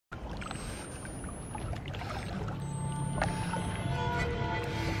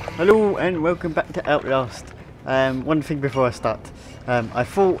Hello and welcome back to Outlast. One thing before I start. I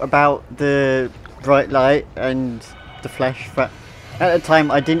thought about the bright light and the flash, but at the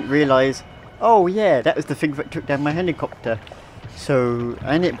time I didn't realise, oh yeah, that was the thing that took down my helicopter. So,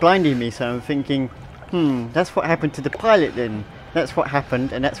 and it blinded me, so I'm thinking, that's what happened to the pilot then. That's what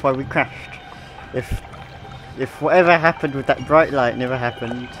happened and that's why we crashed. If whatever happened with that bright light never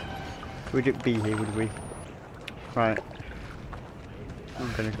happened, would it be here, would we? Right.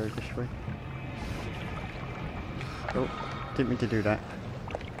 I'm gonna go this way. Oh, didn't mean to do that.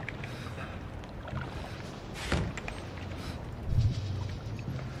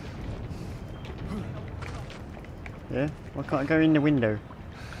 Yeah? Why can't I go in the window?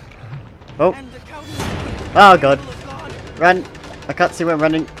 Oh! Oh god! Run! I can't see where I'm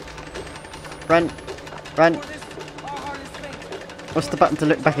running. Run! Run! What's the button to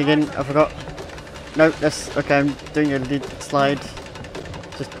look back again? I forgot. No, that's okay. I'm doing a lead slide.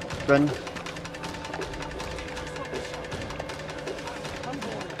 Just run.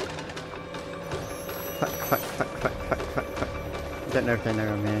 Fuck, fuck, fuck, fuck, fuck, fuck, fuck. I don't know if they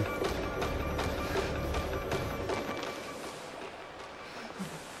know I'm here.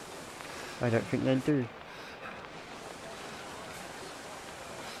 I don't think they do.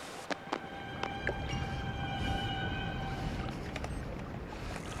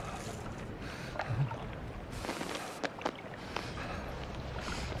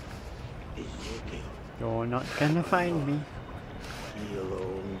 You're not gonna find me. He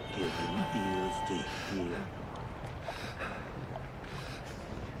alone given ears to hear.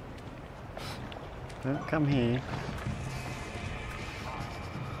 Don't come here.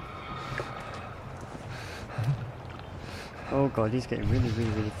 Oh god, he's getting really,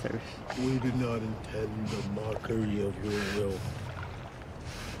 really, really close. We did not intend the mockery of your will.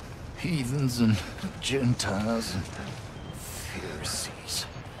 Heathens and Gentiles and Pharisees.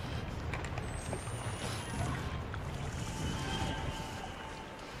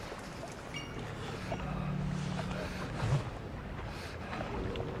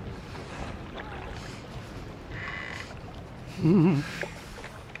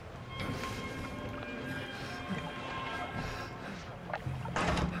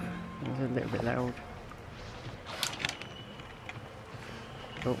 It's a little bit loud.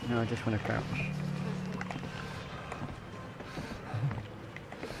 Oh no, I just want to crouch.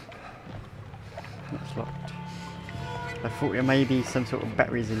 That's locked. I thought there may be some sort of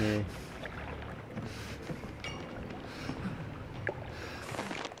batteries in here.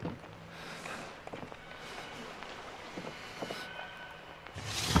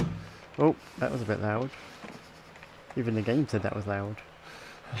 Oh, that was a bit loud. Even the game said that was loud.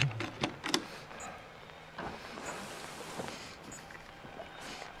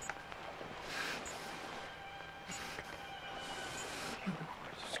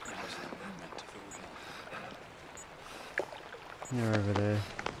 You're over there.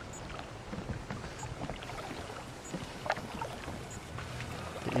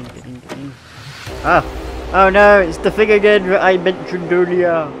 Get in, get in, get in. Ah! Oh no, it's the thing again that I mentioned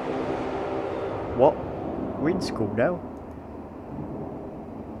earlier. What? We're in school now.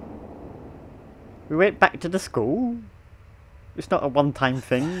 We went back to the school. It's not a one-time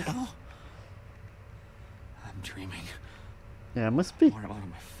thing. I'm dreaming. Yeah, it must be. Or am I out of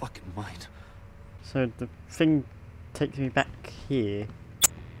my fucking mind? So the thing takes me back here.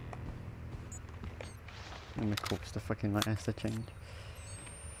 And of course the fucking light has to change.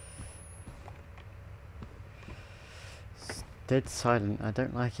 It's dead silent. I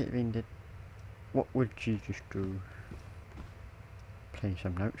don't like it being dead. What would you just do? Play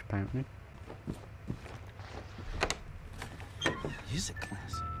some notes apparently. Music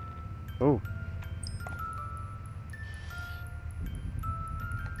class. Oh.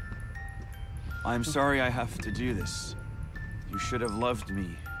 I'm sorry I have to do this. You should have loved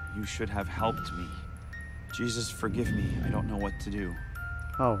me. You should have helped me. Jesus, forgive me. I don't know what to do.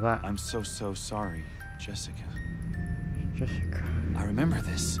 Oh, that. I'm so sorry, Jessica. Jessica. I remember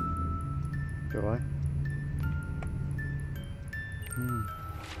this. Do I?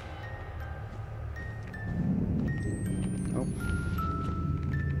 Oh.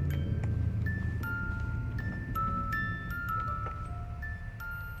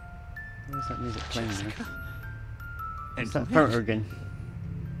 Where's that music playing now? And It's that photo again.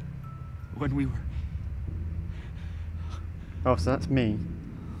 when we were... Oh, so that's me.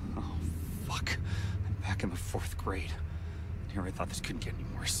 Oh, fuck. I'm back in the 4th grade. Here I thought this couldn't get any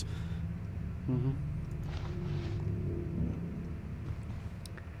worse.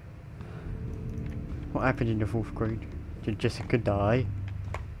 What happened in the 4th grade? Did Jessica die?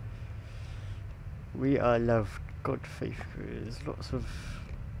 We are loved. God faith. There's lots of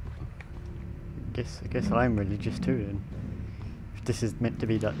I guess I'm religious too then. If this is meant to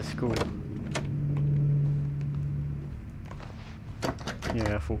be like the school.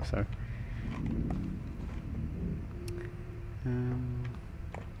 Yeah, I thought so.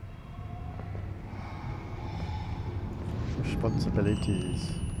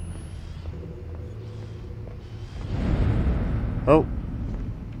 Responsibilities. Oh!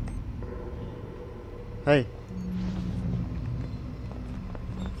 Hey!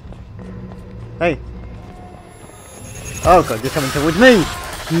 Hey! Oh god, you're coming towards me!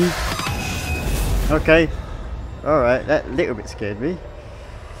 Okay. Alright, that little bit scared me.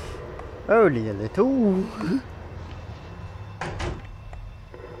 Only a little.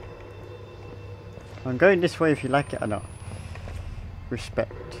 I'm going this way if you like it or not.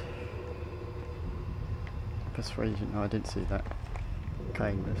 Respect. Persuasion. Oh, I didn't see that.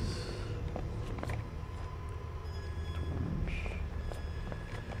 Kindness.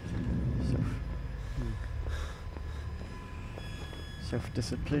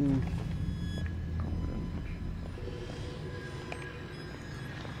 Self-discipline.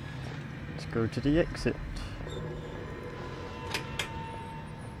 Let's go to the exit.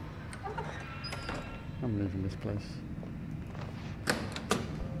 I'm leaving this place.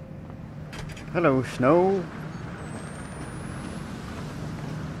 Hello, snow.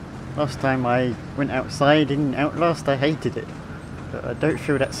 Last time I went outside in Outlast, I hated it. But I don't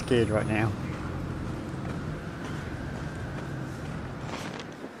feel that scared right now.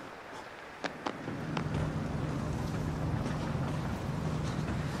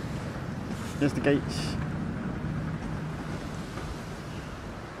 There's the gates.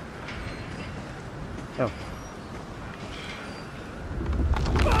 Oh.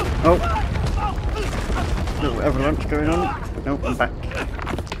 Oh! Little avalanche going on. Nope, I'm back.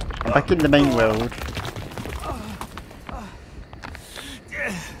 I'm back in the main world.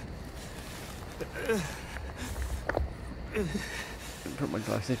 Put my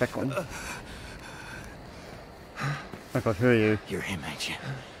glasses back on. Oh god, who are you? You're him, ain't you?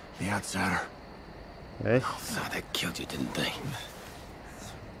 The outsider. Yes? So they killed you, didn't they?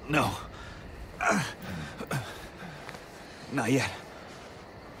 No. Not yet.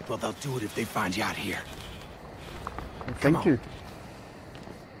 Well, they'll do it if they find you out here. Thank you.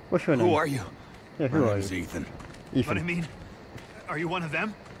 What's your name? Who are you? Yeah, who My are name's you? Ethan. But I Ethan. mean, are you one of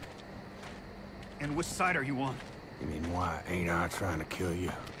them? And which side are you on? You mean, why ain't I trying to kill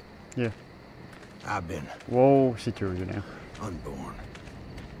you? Yeah. I've been Whoa, security now. unborn.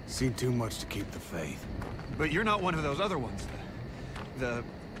 Seen too much to keep the faith. But you're not one of those other ones. The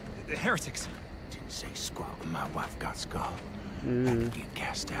heretics. Didn't say squat when my wife got skull. Had to get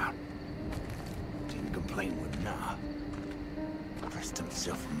cast out. Didn't complain with nah. Pressed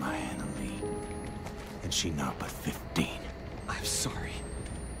himself on my Anna Lee. And she not but 15. I'm sorry.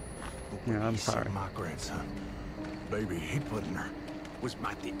 Yeah, I'm You see sorry. my grandson. Baby he put in her was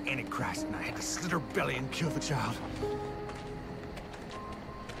my the Antichrist, and I had to slit her belly and kill the child.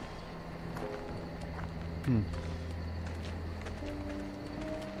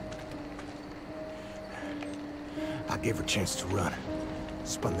 I gave her a chance to run.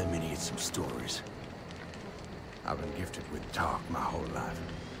 Spun them idiots some stories. I've been gifted with talk my whole life.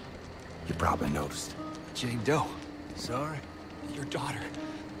 You probably noticed. Jane Doe, Sorry? your daughter.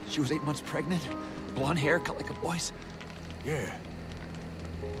 She was 8 months pregnant. Blonde hair, cut like a boy's. Yeah.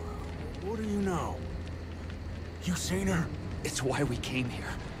 What do you know? You seen her? It's why we came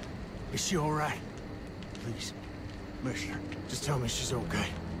here. Is she all right? Please, Mister, just tell me she's okay.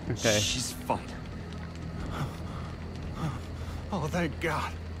 Okay. She's fine. Oh, thank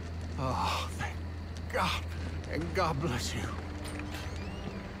God. Oh, thank God. And God bless you.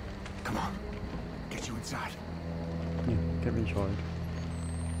 Come on. Get you inside. Yeah, get me inside.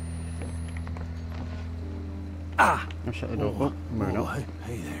 Ah! I'll shut the door. Oh, I'm moving up.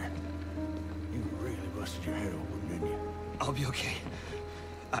 Hey there. You really busted your head open, didn't you? I'll be okay.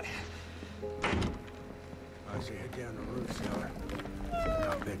 I see head down the roof, Star.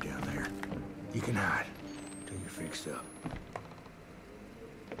 Got a bed down there. You can hide till you're fixed up.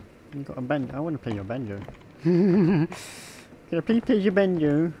 You got a banjo. I want to play your banjo. Can I please play your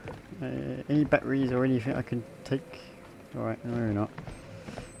banjo? Any batteries or anything I can take? Alright, no, not.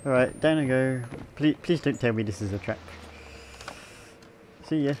 Alright, down I go. Please don't tell me this is a trap.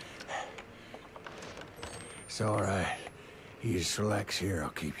 See ya. It's all right. You just relax here. I'll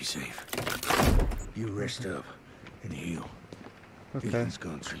keep you safe. You rest up and heal. Okay. Ethan's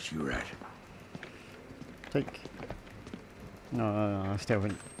gonna treat you right. Take. No, I still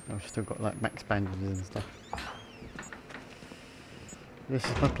haven't. I've still got like max bandages and stuff. This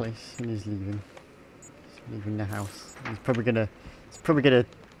is my place, and he's leaving. He's leaving the house. He's probably gonna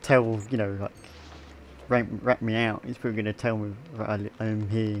tell, you know, like rat me out. He's probably gonna tell me that I'm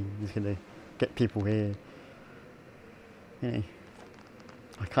here. He's gonna get people here. You know,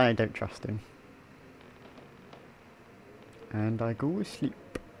 I kind of don't trust him. And I go to sleep.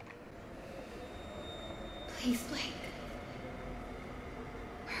 Please, Blake.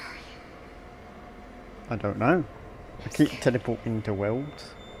 Where are you? I don't know. I keep teleporting to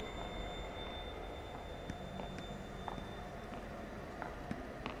worlds.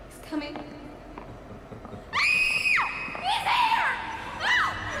 He's coming.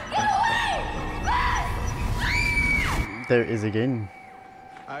 There it is again.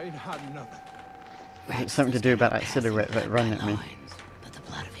 I ain't had nothing. It's something to do about that silhouette that ran at me. But the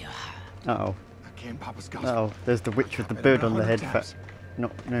blood of your heart. Uh oh. I came Papa's gospel. Oh, there's the witch with the I've bird been on the 100 head. times.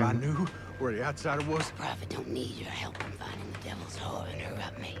 Not If I no. knew where the outsider was, Prophet don't need your help in finding the devil's whore and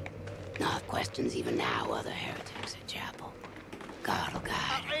interrupt me. No questions even now, other heretics at chapel. God will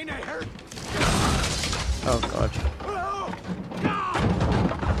guide. ain't I hurt? Oh god.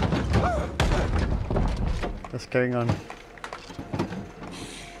 What's going on?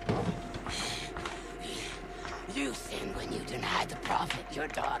 You sinned when you denied the prophet, your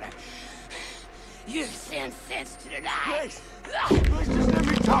daughter. You sinned since to deny. Please just let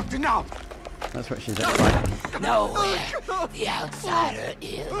me talk to now. That's what she's like. Nowhere the outsider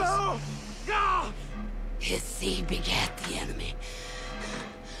is. His seed begat the enemy.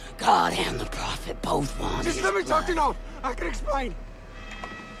 God and the prophet both want Just his let me talk to blood. now. I can explain.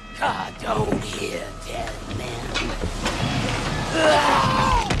 God don't hear dead men.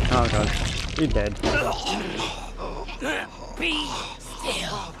 Oh god. You're dead. Be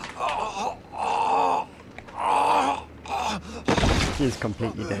still. She's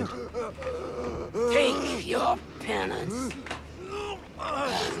completely dead. Take your penance.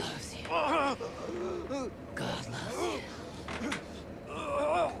 God loves you. God loves you.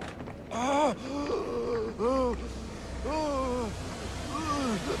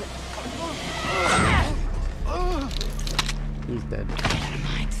 He's dead.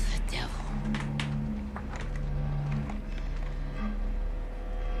 Dynamite's the devil.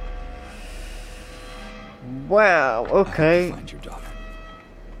 Wow, okay. Find your daughter.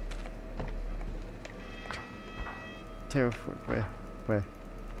 Terrified. Where?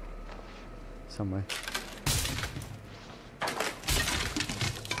 Somewhere.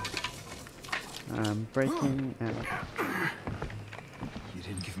 Breaking out. You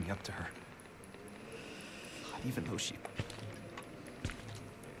didn't give me up to her. Even though she...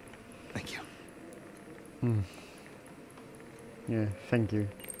 Thank you. Yeah, thank you.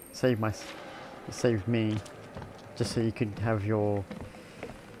 Saved me. Just so you could have your...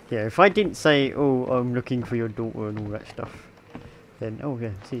 Yeah, if I didn't say, oh, I'm looking for your daughter and all that stuff, then, oh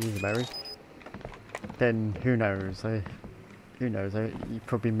yeah, see, he's married. Then, who knows? Who knows? You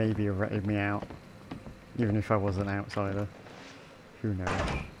probably maybe have ratted me out. Even if I was an outsider. Who knows?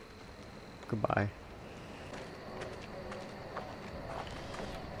 Goodbye.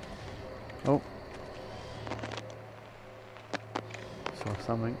 Oh. Saw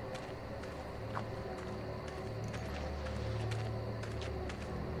something.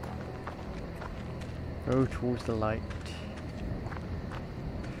 Go towards the light.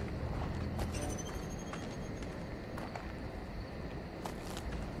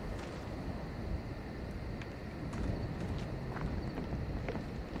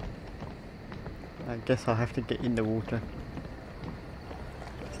 I guess I'll have to get in the water.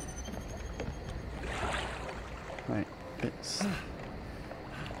 Right, bits.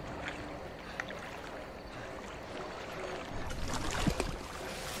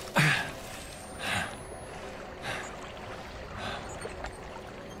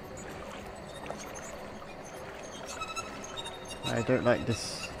 I don't like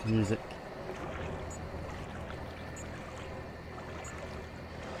this music.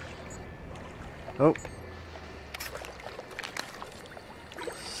 Oh!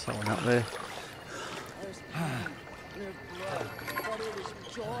 Someone up there.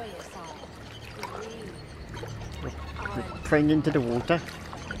 We're praying into the water.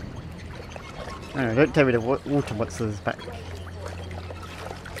 Oh, don't tell me the water monster's back.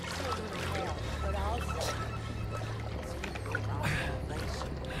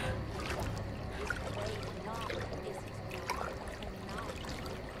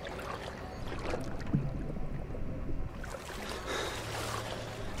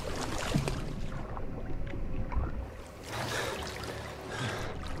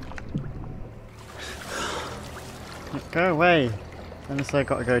 Go away! Unless I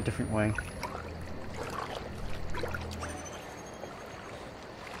gotta go a different way.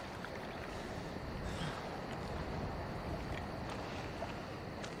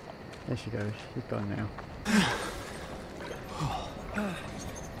 There she goes. She's gone now.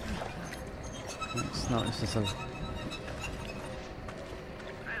 It's not, it's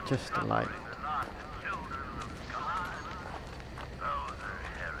just a light.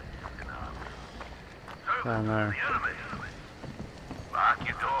 Oh no. Lock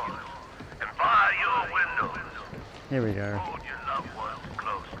your doors and bar your windows. Here we go. Hold your loved ones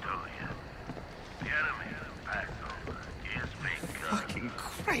close to you. The enemy is back over. Is begun. Fucking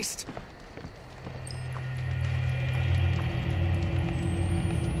Christ!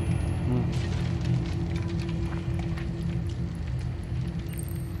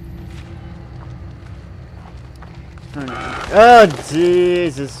 Oh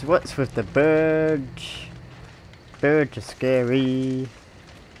Jesus, what's with the birds? Birds are scary.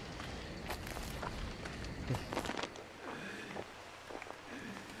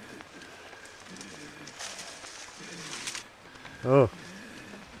 Oh.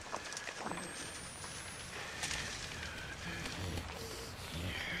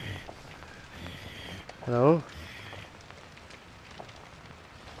 Hello?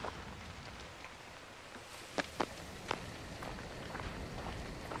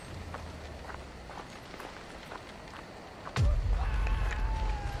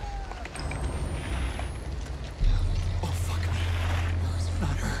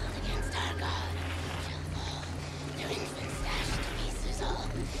 Against our God shall fall. Their infants dashed to pieces all.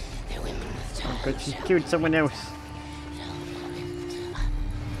 Their women with child But she shall killed someone else. fall into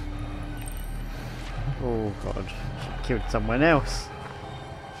Oh god, she killed someone else.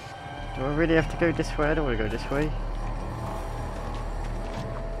 Do I really have to go this way? I don't want to go this way.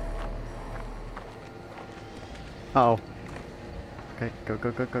 Uh oh. Okay, go,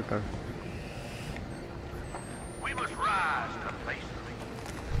 go, go, go, go. We must rise to face them.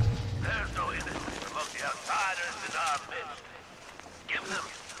 There's no innocence among the outsiders in our midst. Give them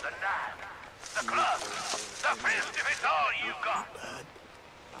the knife, the club, the fist if it's all you got.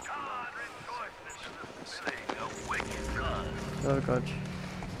 God rejoices in the spilling of wicked blood. Oh god.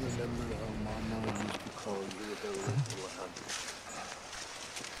 Remember how Mama used to call you the little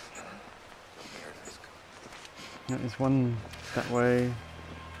one? There's one that way.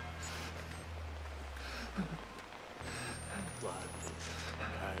 Blood,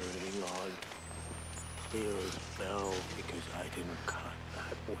 pirating on. Tears fell because I didn't cut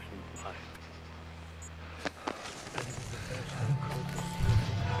that windpipe.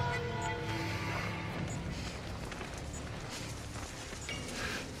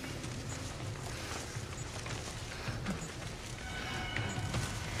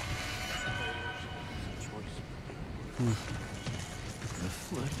 The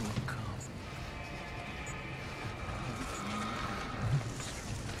flood will come.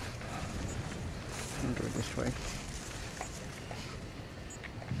 I'll go this way.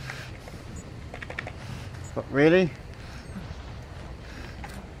 But really?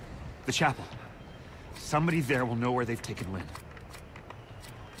 The chapel. Somebody there will know where they've taken Lynn.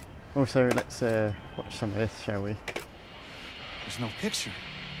 Also, let's watch some of this, shall we? There's no picture.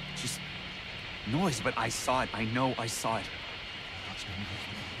 Just noise, but I saw it. I know I saw it.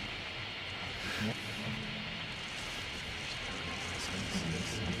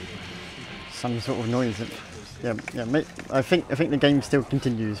 Some sort of noise. Yeah, yeah. I think the game still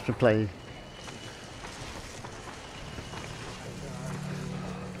continues to play.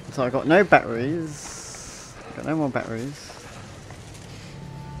 So I got no batteries. I got no more batteries.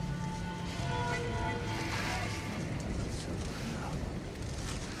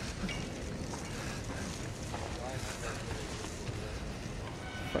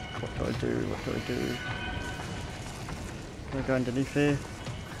 Fuck, what do I do? What do I do? Can I go underneath here?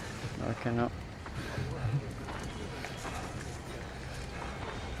 No, I cannot.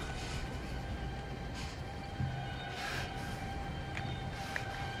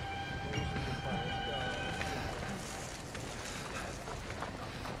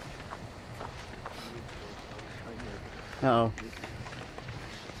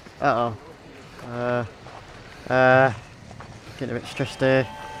 Uh-oh. Getting a bit stressed there.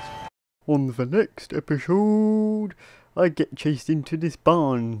 On the next episode, I get chased into this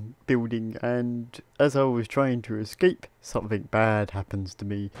barn building, and as I was trying to escape, something bad happens to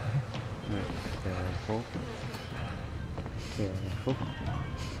me. Careful. Careful.